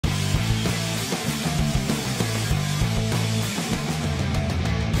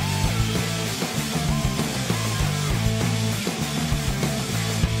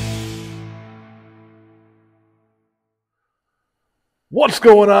What's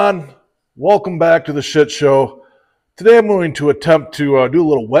going on? Welcome back to the shit show. Today I'm going to attempt to do a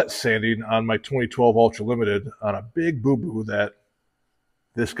little wet sanding on my 2012 Ultra Limited on a big boo-boo that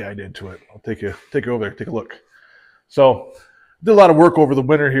this guy did to it. I'll take you over there, take a look. So did a lot of work over the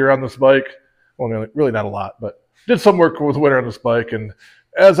winter here on this bike. Well, really not a lot, but did some work over the winter on this bike. And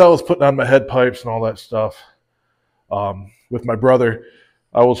as I was putting on my head pipes and all that stuff with my brother,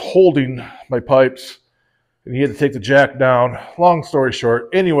 I was holding my pipes and he had to take the jack down. Long story short.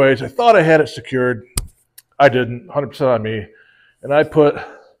 Anyways, I thought I had it secured. I didn't, 100% on me. And I put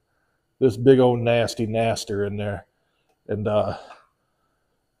this big old nasty naster in there. And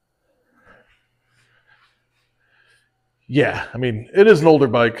yeah, I mean, it is an older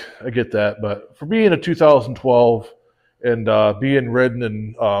bike. I get that. But for being a 2012 and being ridden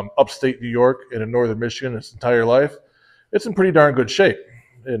in upstate New York and in northern Michigan its entire life, it's in pretty darn good shape.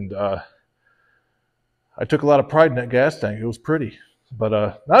 And I took a lot of pride in that gas tank. It was pretty,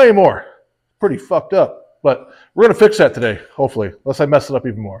 but not anymore. Pretty fucked up. But we're going to fix that today, hopefully, unless I mess it up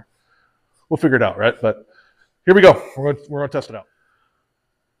even more. We'll figure it out, right? But here we go. We're going to test it out.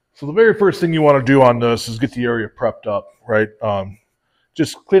 So the very first thing you want to do on this is get the area prepped up, right?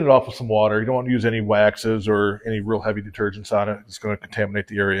 Just clean it off with some water. You don't want to use any waxes or any real heavy detergents on it. It's going to contaminate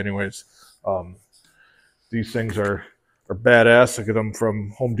the area anyways. These things are badass. I get them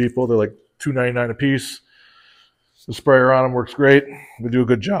from Home Depot. They're like $2.99 a piece. The sprayer on them works great. They do a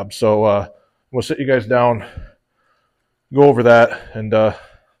good job. So I'm going to sit you guys down, go over that, and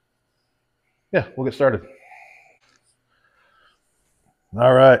yeah, we'll get started.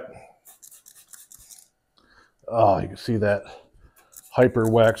 All right. Oh, you can see that hyper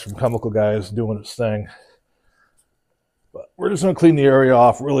wax from Chemical Guys doing its thing. But we're just going to clean the area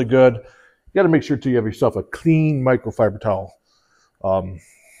off really good. You got to make sure too you have yourself a clean microfiber towel.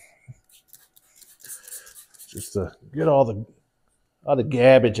 Just to get all the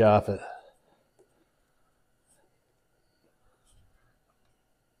garbage off it.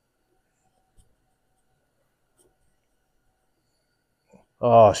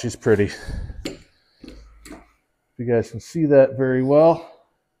 Oh, she's pretty. You guys can see that very well.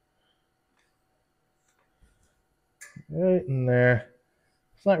 Right in there.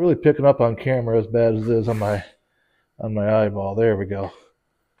 It's not really picking up on camera as bad as it is on my eyeball. There we go.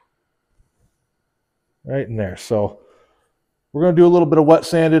 Right in there. So we're going to do a little bit of wet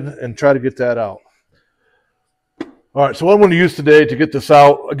sanding and try to get that out. All right, so what I'm going to use today to get this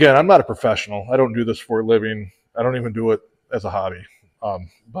out, again, I'm not a professional. I don't do this for a living. I don't even do it as a hobby.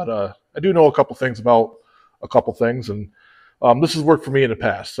 But I do know a couple things about a couple things, and this has worked for me in the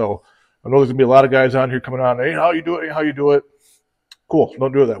past. So I know there's going to be a lot of guys on here coming on, hey, how you do it, how you do it. Cool,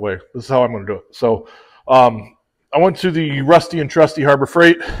 don't do it that way. This is how I'm going to do it. So I went to the rusty and trusty Harbor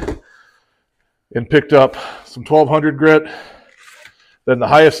Freight and picked up some 1200 grit. Then the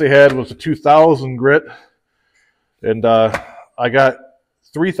highest they had was a 2000 grit. And I got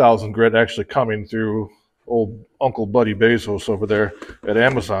 3000 grit actually coming through old Uncle Buddy Bezos over there at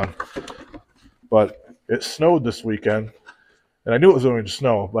Amazon. But it snowed this weekend. And I knew it was going to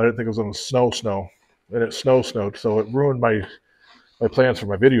snow, but I didn't think it was going to snow. And it snowed, so it ruined my plans for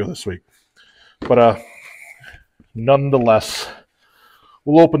my video this week. But nonetheless,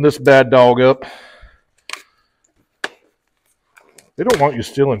 we'll open this bad dog up. They don't want you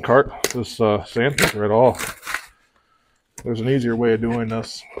stealing this sandpaper at all. There's an easier way of doing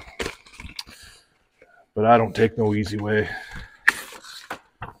this. But I don't take no easy way.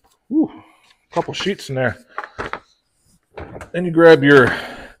 Ooh, a couple sheets in there. Then you grab your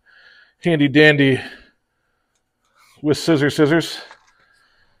handy dandy with scissors.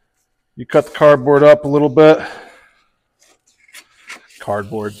 You cut the cardboard up a little bit.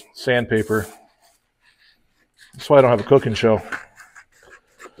 Cardboard, sandpaper. That's why I don't have a cooking show.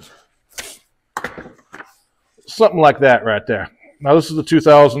 Something like that right there. Now this is the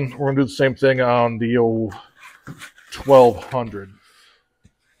 2000. We're going to do the same thing on the old 1200.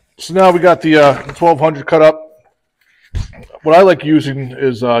 So now we got the 1200 cut up. What I like using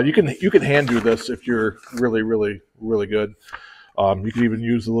is you can hand do this if you're really good. You can even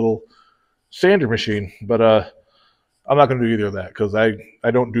use a little sander machine, but I'm not going to do either of that because I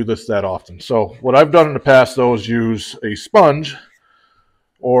don't do this that often. So what I've done in the past though is use a sponge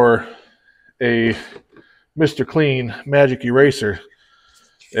or a Mr. Clean magic eraser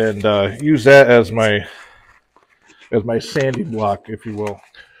and use that as my sanding block, if you will.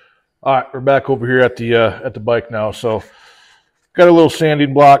 All right, we're back over here at the bike now. So got a little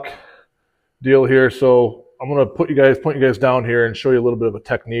sanding block deal here. So I'm going to point you guys down here and show you a little bit of a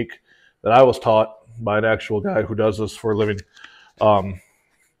technique that I was taught by an actual guy who does this for a living on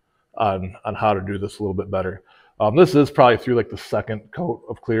how to do this a little bit better. This is probably through like the second coat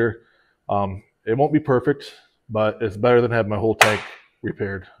of clear. It won't be perfect, but it's better than having my whole tank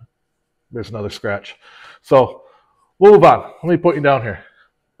repaired. There's another scratch. So we'll move on. Let me put you down here.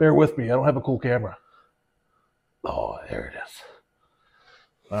 Bear with me. I don't have a cool camera. Oh, there it is.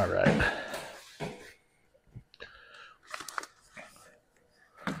 All right.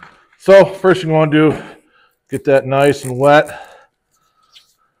 So first thing you want to do, get that nice and wet.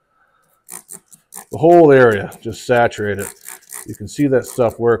 The whole area, just saturate it. You can see that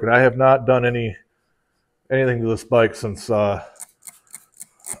stuff working. I have not done anything to this bike since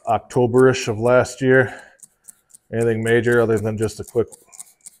October-ish of last year. Anything major other than just a quick.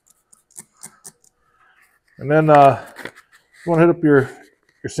 And then you want to hit up your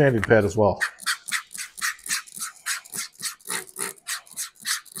sanding pad as well.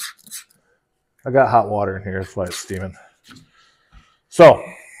 I got hot water in here, that's why it's steaming. So,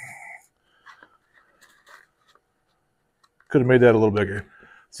 could have made that a little bigger.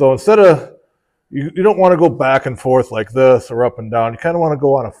 So instead of, you don't want to go back and forth like this or up and down. You kind of want to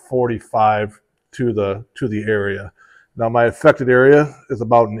go on a 45 to the area. Now my affected area is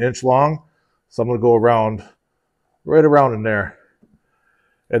about 1 inch long, so I'm going to go around, right around in there.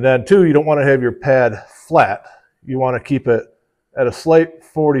 And then too, you don't want to have your pad flat. You want to keep it at a slight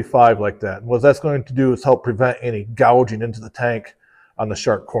 45 like that. And what that's going to do is help prevent any gouging into the tank on the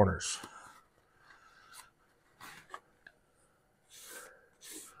sharp corners.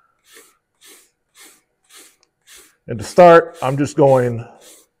 And to start, I'm just going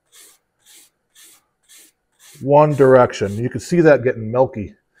one direction. You can see that getting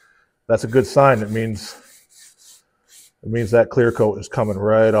milky. That's a good sign. It means that clear coat is coming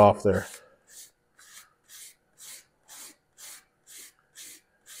right off there.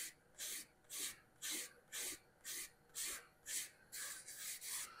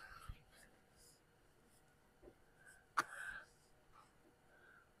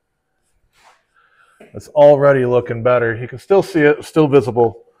 It's already looking better. You can still see it, it's still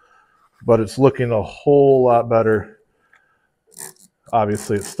visible, but it's looking a whole lot better.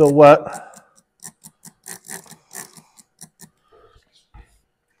 Obviously, it's still wet.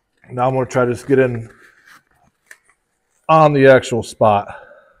 Now I'm going to try to just get in on the actual spot.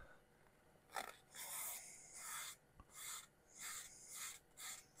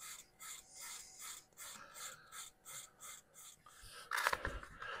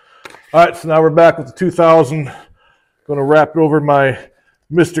 All right, so now we're back with the 2000. Going to wrap it over my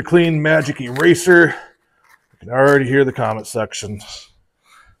Mr. Clean Magic Eraser. You can already hear the comment section.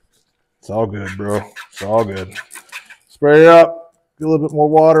 It's all good, bro. It's all good. Spray it up. Get a little bit more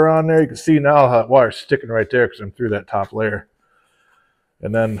water on there. You can see now how that water's sticking right there because I'm through that top layer.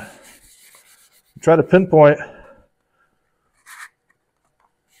 And then try to pinpoint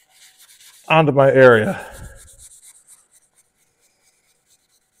onto my area.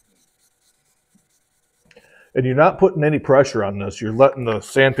 And you're not putting any pressure on this. You're letting the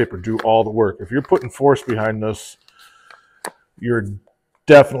sandpaper do all the work. If you're putting force behind this, you're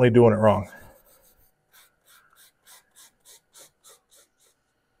definitely doing it wrong.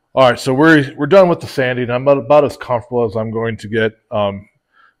 All right, so we're done with the sanding. I'm about as comfortable as I'm going to get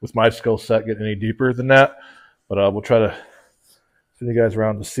with my skill set, getting any deeper than that. But we'll try to send you guys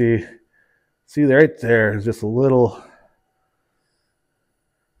around to see. See, right there is just a little.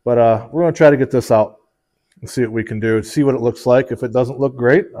 But we're going to try to get this out and see what we can do, see what it looks like. If it doesn't look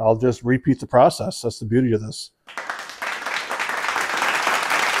great, I'll just repeat the process. That's the beauty of this.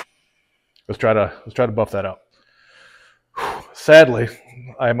 Let's try to buff that out. Sadly,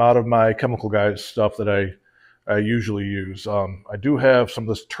 I'm out of my chemical guys stuff that I usually use. I do have some of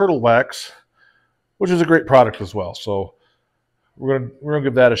this turtle wax, which is a great product as well. So we're gonna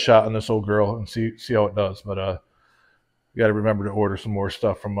give that a shot on this old girl and see how it does. But you got to remember to order some more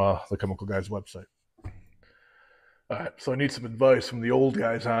stuff from the Chemical Guys website. All right, so I need some advice from the old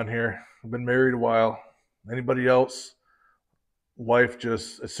guys on here. I've been married a while. Anybody else? Wife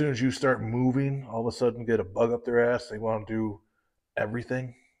just, as soon as you start moving, all of a sudden get a bug up their ass. They want to do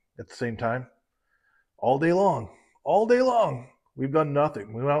everything at the same time. All day long. All day long. We've done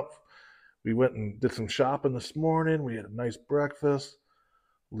nothing. We went and did some shopping this morning. We had a nice breakfast.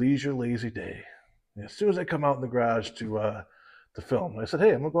 Leisure, lazy day. And as soon as I come out in the garage to film, I said,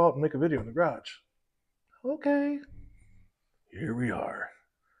 hey, I'm going to go out and make a video in the garage. Okay. Here we are.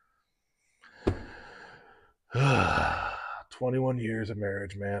 21 years of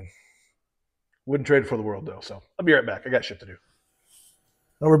marriage, man. Wouldn't trade it for the world, though. So I'll be right back. I got shit to do.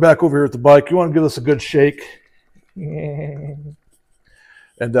 Now we're back over here at the bike. You want to give this a good shake. And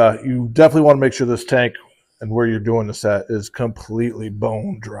you definitely want to make sure this tank and where you're doing this at is completely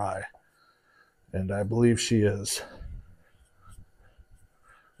bone dry. And I believe she is.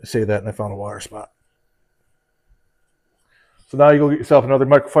 I say that and I found a water spot. So now you go get yourself another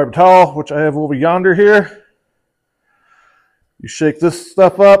microfiber towel, which I have over yonder here. You shake this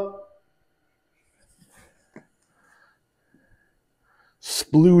stuff up.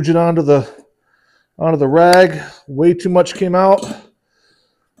 Splooge it onto the rag. Way too much came out.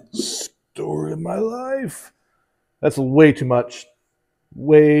 Story of my life. That's way too much.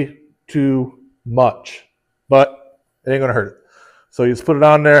 Way too much. But it ain't gonna hurt it. So you just put it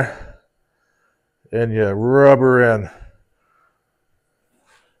on there and you rub her in.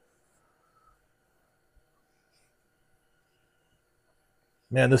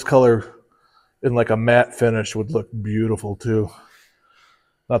 Man, this color in like a matte finish would look beautiful too.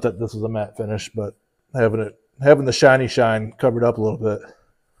 Not that this is a matte finish, but having the shiny shine covered up a little bit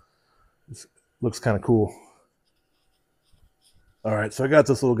looks kind of cool. All right, so I got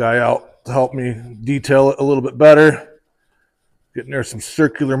this little guy out to help me detail it a little bit better. Getting there some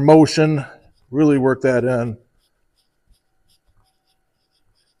circular motion. Really work that in.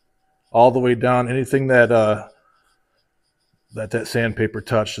 All the way down. Anything that that sandpaper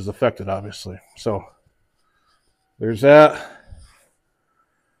touched is affected, obviously. So there's that.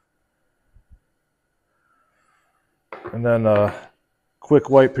 And then a quick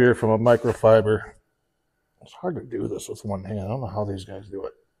wipe here from a microfiber. It's hard to do this with one hand. I don't know how these guys do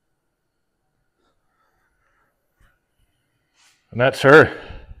it. And that's her.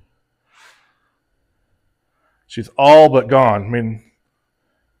 She's all but gone. I mean,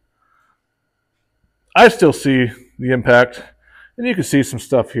 I still see the impact. And you can see some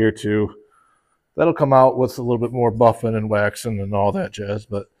stuff here too. That'll come out with a little bit more buffing and waxing and all that jazz.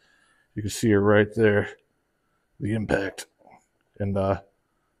 But you can see her right there. The impact. And I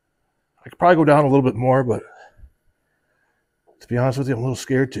could probably go down a little bit more, but to be honest with you, I'm a little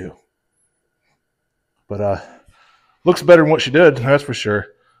scared too. But looks better than what she did, that's for sure.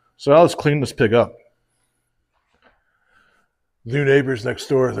 So I'll just clean this pig up. New neighbors next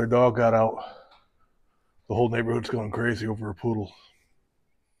door, their dog got out. The whole neighborhood's going crazy over a poodle.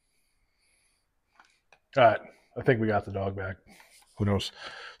 All right, I think we got the dog back. Who knows?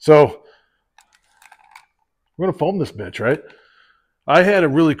 So we're gonna foam this bitch, right? I had a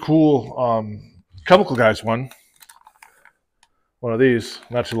really cool Chemical Guys one of these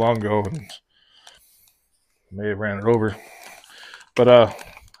not too long ago, and may have ran it over. But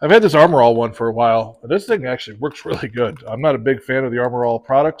I've had this Armor All one for a while. This thing actually works really good. I'm not a big fan of the Armor All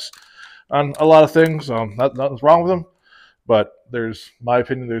products on a lot of things. Nothing's wrong with them, but my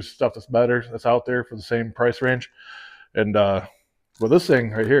opinion, there's stuff that's better that's out there for the same price range. And well, this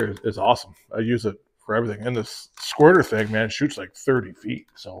thing right here is awesome. I use it for everything. And this squirter thing, man, shoots like 30 feet.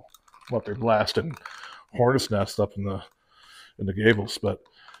 So I'm up there blasting hornet's nests up in the gables. But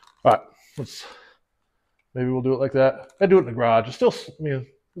all right, maybe we'll do it like that. I do it in the garage. It's still, I mean,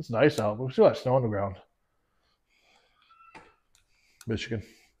 it's nice out, but we still have snow on the ground. Michigan.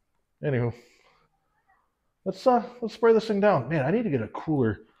 Anywho, let's spray this thing down. Man, I need to get a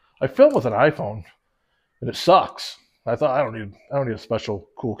cooler. I film with an iPhone, and it sucks. I thought I don't need a special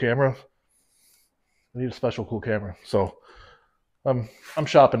cool camera. I need a special cool camera. So I'm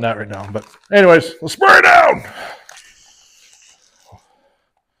shopping that right now. But anyways, let's spray it down.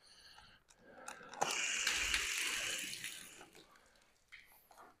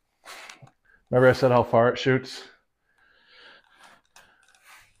 Remember I said how far it shoots?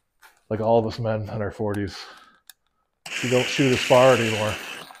 Like all of us men in our 40s. We don't shoot as far anymore.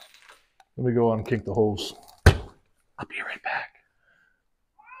 Let me go on and kink the hose. I'll be right back.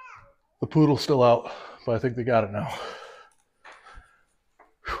 The poodle's still out, but I think they got it now.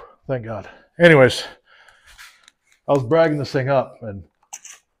 Whew, thank God. Anyways, I was bragging this thing up, and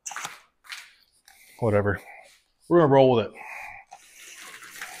whatever. We're going to roll with it.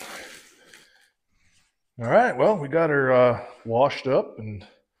 All right, well, we got her washed up and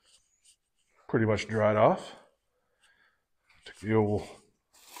pretty much dried off. Took the old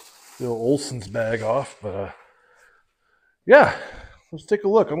Olson's bag off, but yeah, let's take a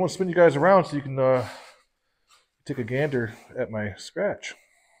look. I'm going to spin you guys around so you can take a gander at my scratch.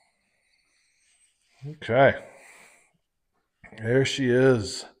 Okay, there she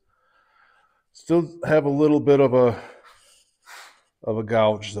is. Still have a little bit of a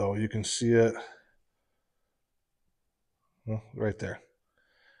gouge though. You can see it. Well, right there.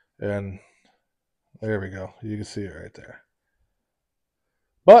 And there we go. You can see it right there.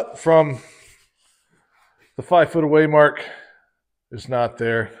 But from the 5 foot away mark, it's not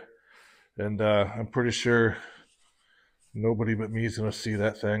there. And I'm pretty sure nobody but me is going to see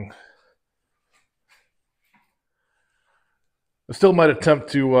that thing. I still might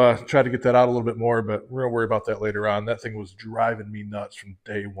attempt to try to get that out a little bit more, but we're gonna worry about that later on. That thing was driving me nuts from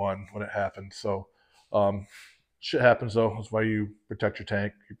day one when it happened. So shit happens though. That's why you protect your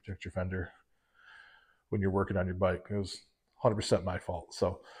tank, you protect your fender when you're working on your bike. It was 100% my fault.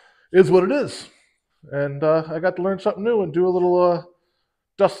 So it is what it is. And I got to learn something new and do a little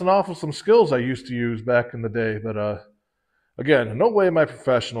dusting off of some skills I used to use back in the day. But again, in no way am I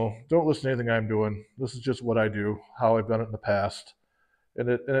professional. Don't listen to anything I'm doing. This is just what I do, how I've done it in the past. And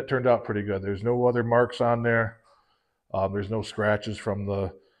it turned out pretty good. There's no other marks on there. There's no scratches from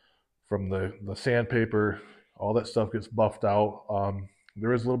the sandpaper. All that stuff gets buffed out.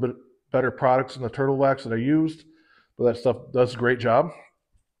 There is a little bit better products in the turtle wax that I used, but that stuff does a great job.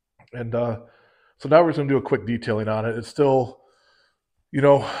 And so now we're just going to do a quick detailing on it. It's still, you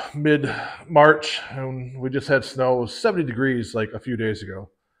know, mid-March, and we just had snow. It was 70 degrees like a few days ago,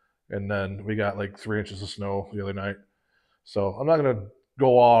 and then we got like 3 inches of snow the other night. So I'm not going to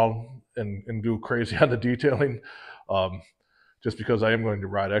go on and do crazy on the detailing, just because I am going to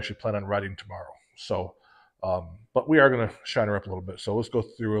ride. I actually plan on riding tomorrow. So, but we are going to shine her up a little bit. So let's go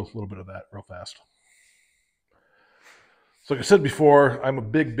through a little bit of that real fast. So like I said before, I'm a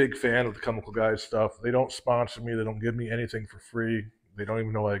big fan of the Chemical Guys stuff. They don't sponsor me. They don't give me anything for free. They don't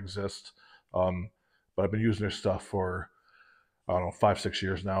even know I exist. But I've been using their stuff for, I don't know, 5-6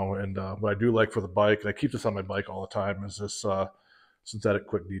 years now. And what I do like for the bike, and I keep this on my bike all the time, is this synthetic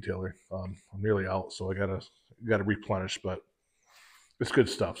quick detailer. I'm nearly out, so I gotta replenish, but it's good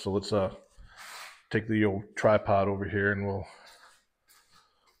stuff. So let's take the old tripod over here, and we'll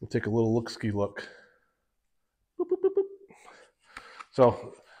take a little look-ski look. Boop, boop, boop, boop.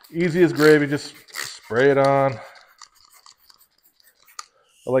 So easy as gravy, just spray it on.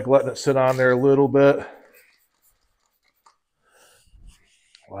 I like letting it sit on there a little bit.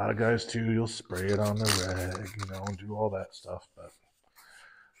 A lot of guys too, you'll spray it on the rag, you know, and do all that stuff, but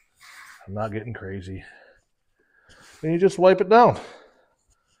I'm not getting crazy. And you just wipe it down.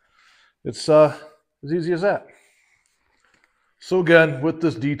 It's as easy as that. So again, with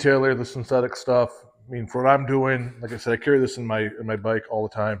this detailer, the synthetic stuff, I mean, for what I'm doing, like I said, I carry this in my bike all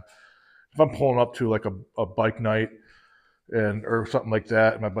the time. If I'm pulling up to like a bike night or something like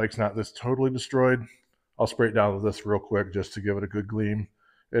that, and my bike's not this totally destroyed, I'll spray it down with this real quick just to give it a good gleam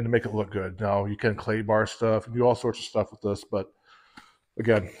and to make it look good. Now, you can clay bar stuff and do all sorts of stuff with this, but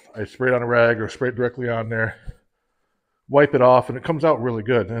again, I spray it on a rag or spray it directly on there, wipe it off, and it comes out really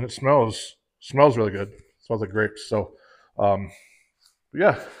good, and it smells really good. It smells like grapes. So,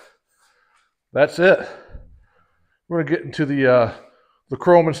 yeah. That's it. We're gonna get into the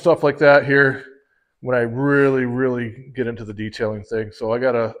chrome and stuff like that here when I really get into the detailing thing. So I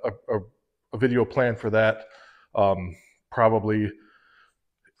got a video planned for that. Probably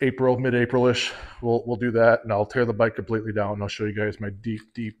April, mid-April-ish. We'll do that, and I'll tear the bike completely down, and I'll show you guys my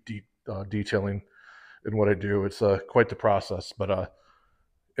deep detailing in what I do. It's quite the process, but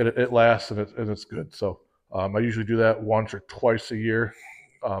it lasts and it's good. So I usually do that once or twice a year.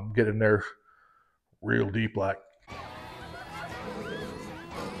 Get in there real deep black.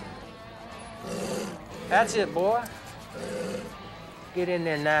 That's it, boy. Get in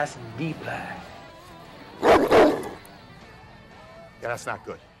there nice and deep black. Yeah, that's not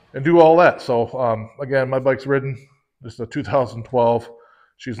good. And do all that. So again, my bike's ridden. This is a 2012.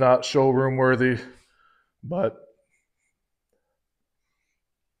 She's not showroom worthy, but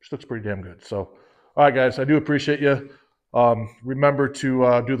she looks pretty damn good. So, all right, guys, I do appreciate you. Remember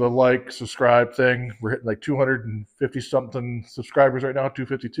to do the like, subscribe thing. We're hitting like 250 something subscribers right now,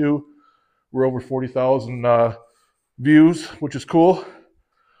 252. We're over 40,000 views, which is cool.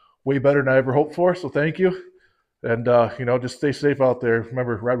 Way better than I ever hoped for. So thank you. And, you know, just stay safe out there.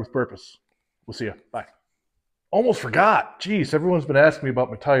 Remember, ride with purpose. We'll see you. Bye. Almost forgot. Jeez, everyone's been asking me about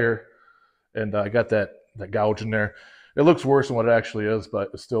my tire. And I got that gouge in there. It looks worse than what it actually is, but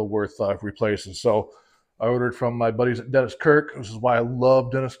it's still worth replacing. So I ordered from my buddies at Dennis Kirk. This is why I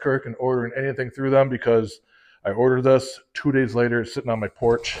love Dennis Kirk and ordering anything through them, because I ordered this 2 days later. It's sitting on my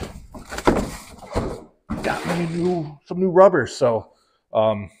porch. Got me some new rubbers. So,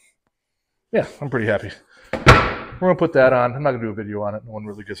 yeah, I'm pretty happy. We're going to put that on. I'm not going to do a video on it. No one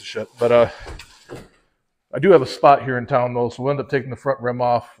really gives a shit. But I do have a spot here in town, though, so we'll end up taking the front rim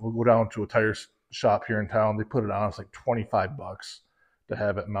off. We'll go down to a tire shop here in town. They put it on. It's like $25 to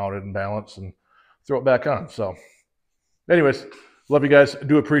have it mounted and balanced and throw it back on. So anyways, love you guys. I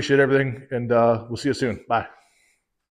do appreciate everything, and we'll see you soon. Bye.